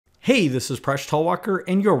Hey, this is Presh Talwalkar,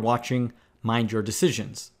 and you're watching Mind Your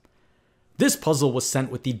Decisions. This puzzle was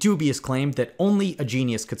sent with the dubious claim that only a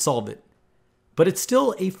genius could solve it. But it's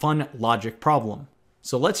still a fun logic problem,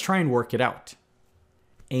 so let's try and work it out.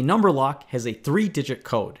 A number lock has a 3-digit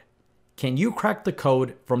code. Can you crack the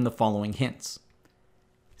code from the following hints?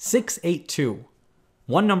 682.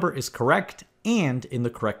 One number is correct and in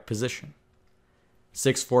the correct position.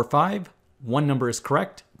 645. One number is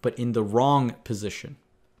correct, but in the wrong position.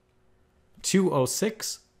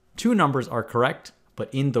 206. Two numbers are correct,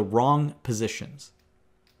 but in the wrong positions.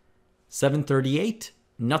 738.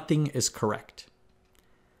 Nothing is correct.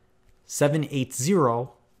 780.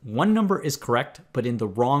 One number is correct, but in the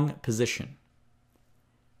wrong position.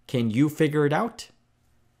 Can you figure it out?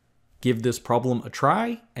 Give this problem a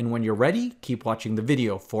try, and when you're ready, keep watching the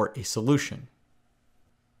video for a solution.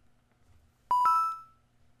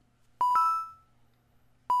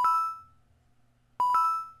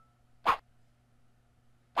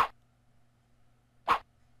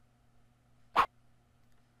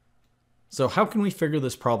 So how can we figure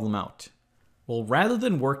this problem out? Well, rather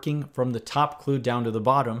than working from the top clue down to the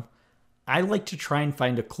bottom, I like to try and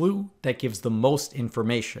find a clue that gives the most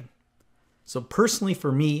information. So personally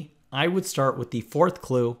for me, I would start with the fourth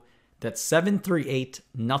clue that 738,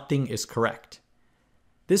 nothing is correct.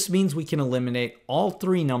 This means we can eliminate all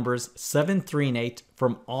three numbers 7, 3, and 8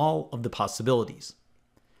 from all of the possibilities.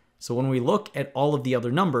 So when we look at all of the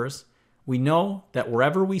other numbers, we know that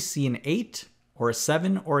wherever we see an 8 or a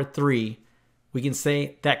 7 or a 3, we can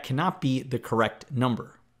say that cannot be the correct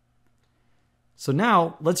number. So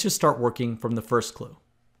now let's just start working from the first clue.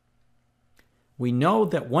 We know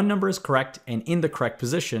that one number is correct and in the correct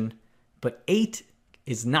position, but 8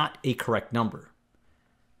 is not a correct number.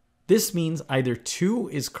 This means either 2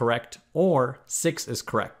 is correct or 6 is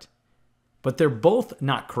correct. But they're both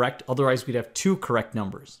not correct, otherwise we'd have two correct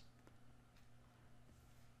numbers.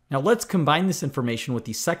 Now let's combine this information with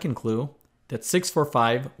the second clue that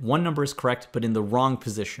 645, one number is correct but in the wrong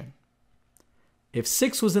position. If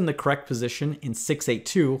 6 was in the correct position in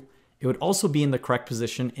 682, it would also be in the correct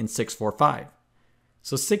position in 645.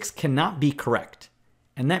 So 6 cannot be correct,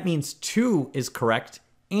 and that means 2 is correct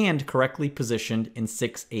and correctly positioned in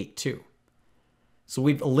 682. So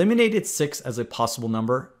we've eliminated 6 as a possible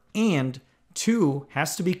number, and 2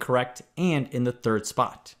 has to be correct and in the third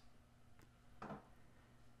spot.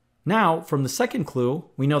 Now, from the second clue,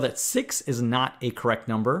 we know that 6 is not a correct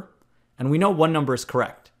number, and we know one number is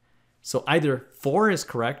correct. So either 4 is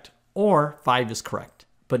correct or 5 is correct,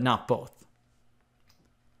 but not both.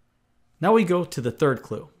 Now we go to the third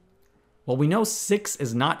clue. Well, we know 6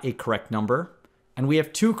 is not a correct number, and we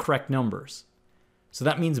have two correct numbers. So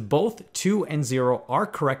that means both 2 and 0 are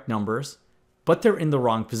correct numbers, but they're in the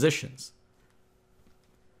wrong positions.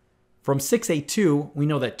 From 682, we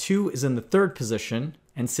know that 2 is in the third position,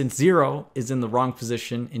 and since 0 is in the wrong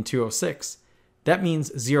position in 206, that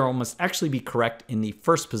means 0 must actually be correct in the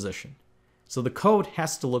first position. So the code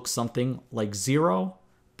has to look something like 0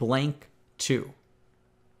 blank 2.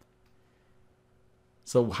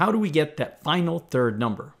 So how do we get that final third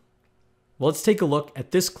number? Well, let's take a look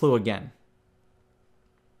at this clue again.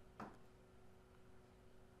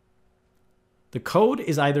 The code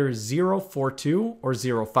is either 042 or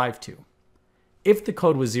 052. If the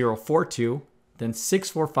code was 042, then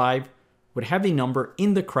 645 would have a number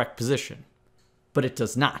in the correct position, but it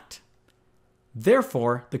does not.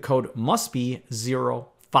 Therefore, the code must be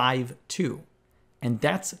 052, and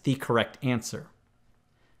that's the correct answer.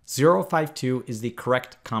 052 is the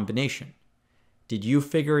correct combination. Did you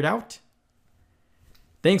figure it out?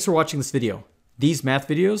 Thanks for watching this video. These math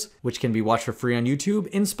videos, which can be watched for free on YouTube,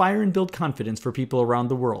 inspire and build confidence for people around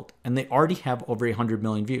the world, and they already have over 100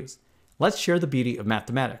 million views. Let's share the beauty of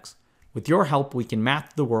mathematics. With your help, we can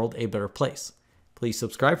math the world a better place. Please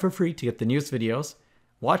subscribe for free to get the newest videos.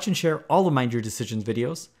 Watch and share all of Mind Your Decisions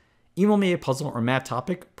videos. Email me a puzzle or math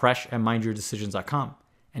topic, presh@mindyourdecisions.com.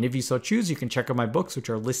 And if you so choose, you can check out my books, which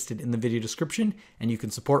are listed in the video description, and you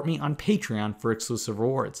can support me on Patreon for exclusive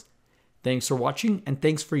rewards. Thanks for watching, and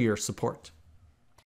thanks for your support.